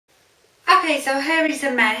Okay, so hair is a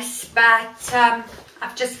mess, but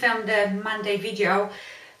I've just filmed the Monday video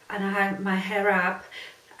and I had my hair up,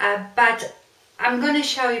 but I'm going to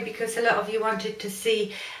show you because a lot of you wanted to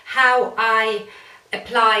see how I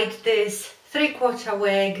applied this 3/4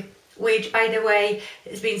 wig, which by the way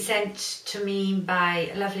has been sent to me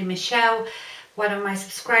by lovely Michelle, one of my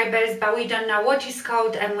subscribers, but we don't know what it's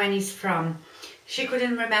called and when it's from. She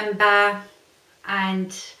couldn't remember,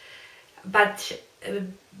 but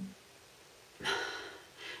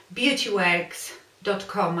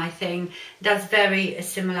beautyworks.com I think does very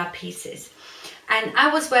similar pieces, and I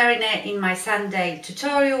was wearing it in my Sunday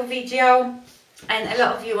tutorial video and a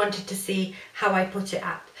lot of you wanted to see how I put it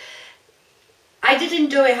up. I didn't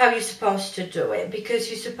do it how you're supposed to do it, because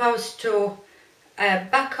you're supposed to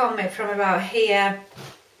back comb it from about here,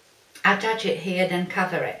 attach it here, then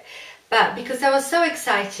cover it. But because I was so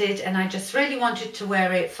excited and I just really wanted to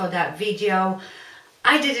wear it for that video,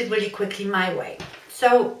 I did it really quickly my way.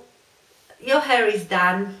 So your hair is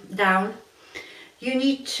down. You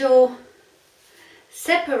need to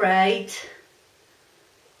separate,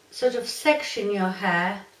 sort of section your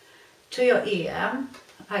hair to your ear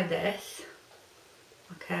like this,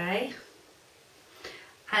 okay,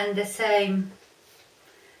 and the same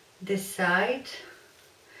this side.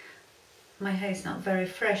 My hair is not very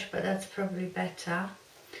fresh, but that's probably better.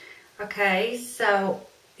 Okay, so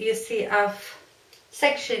you see I've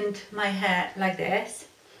sectioned my hair like this.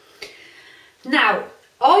 Now,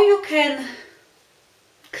 or you can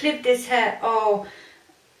clip this hair or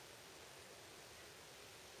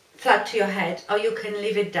flat to your head, or you can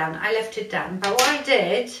leave it down. I left it down, but what I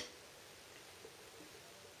did,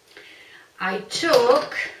 I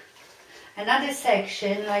took another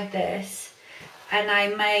section like this and I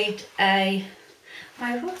made a,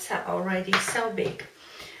 my roots are already so big,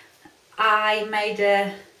 I made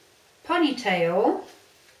a ponytail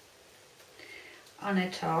on the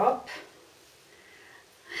top.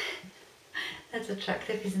 That's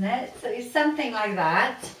attractive, isn't it? So it's something like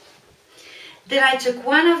that. Then I took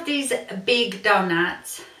one of these big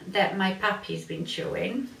donuts that my puppy's been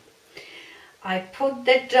chewing. I put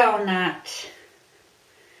the donut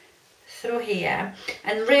through here,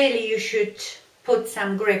 and really you should put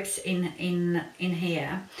some grips in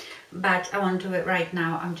here, but I won't do it right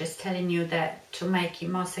now. I'm just telling you that to make it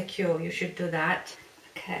more secure you should do that.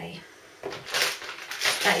 Okay,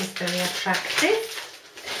 that is very attractive,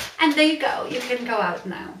 and there you go, you can go out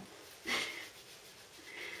now.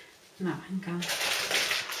 No, hang on.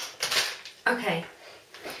 Okay,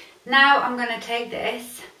 now I'm gonna take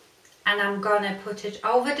this and I'm gonna put it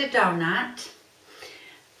over the donut,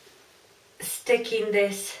 sticking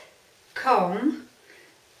this comb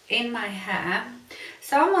in my hair,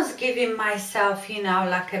 so almost giving myself, you know,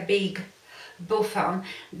 like a big bouffant.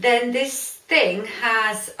 Then this thing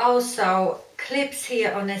has also clips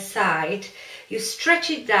here on the side. You stretch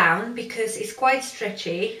it down because it's quite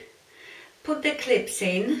stretchy, put the clips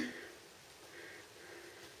in,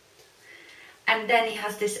 and then it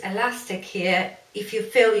has this elastic here. If you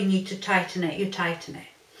feel you need to tighten it, you tighten it,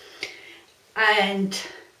 and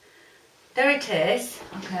there it is.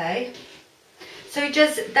 Okay, so it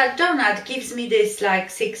just, that donut gives me this like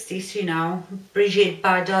 60s, you know, Brigitte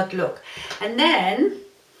Bardot look. And then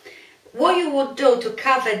what you would do to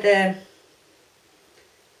cover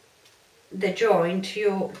the joint,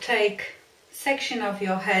 you take section of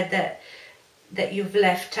your hair that you've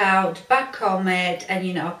left out, back comb it, and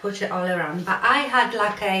you know, put it all around. But I had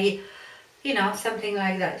like a, you know, something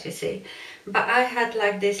like that, you see, but I had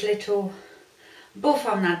like this little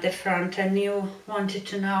bouffant at the front, and you wanted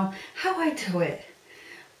to know how I do it,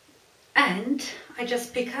 and I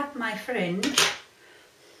just pick up my fringe,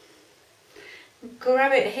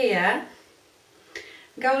 grab it here,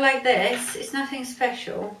 go like this, it's nothing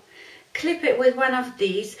special, clip it with one of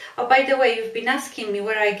these. Oh, by the way, you've been asking me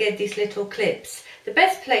where I get these little clips. The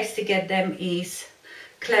best place to get them is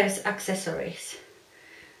Claire's Accessories,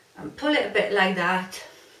 and pull it a bit like that,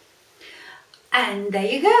 and there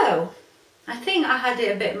you go. I think I had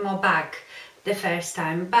it a bit more back the first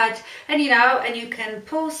time, but, and you know, and you can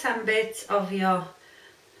pull some bits of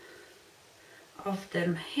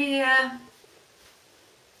them here,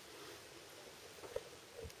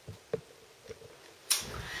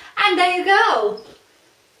 and there you go.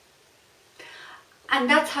 And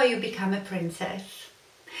that's how you become a princess.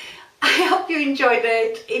 I hope you enjoyed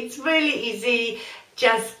it. It's really easy.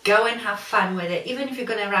 Just go and have fun with it. Even if you're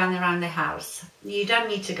going to run around the house, you don't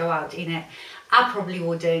need to go out in it. I probably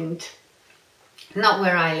wouldn't, not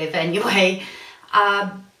where I live anyway,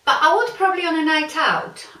 but I would probably on a night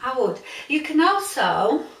out. I would. You can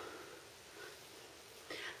also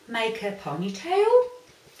make a ponytail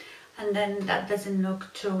and and then that doesn't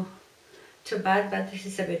look too bad, but this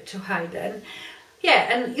is a bit too high then.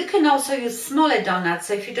 Yeah, and you can also use smaller donuts,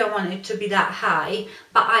 so if you don't want it to be that high,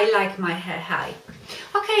 but I like my hair high.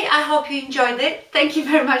 Okay, I hope you enjoyed it. Thank you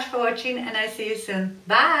very much for watching, and I'll see you soon.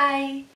 Bye!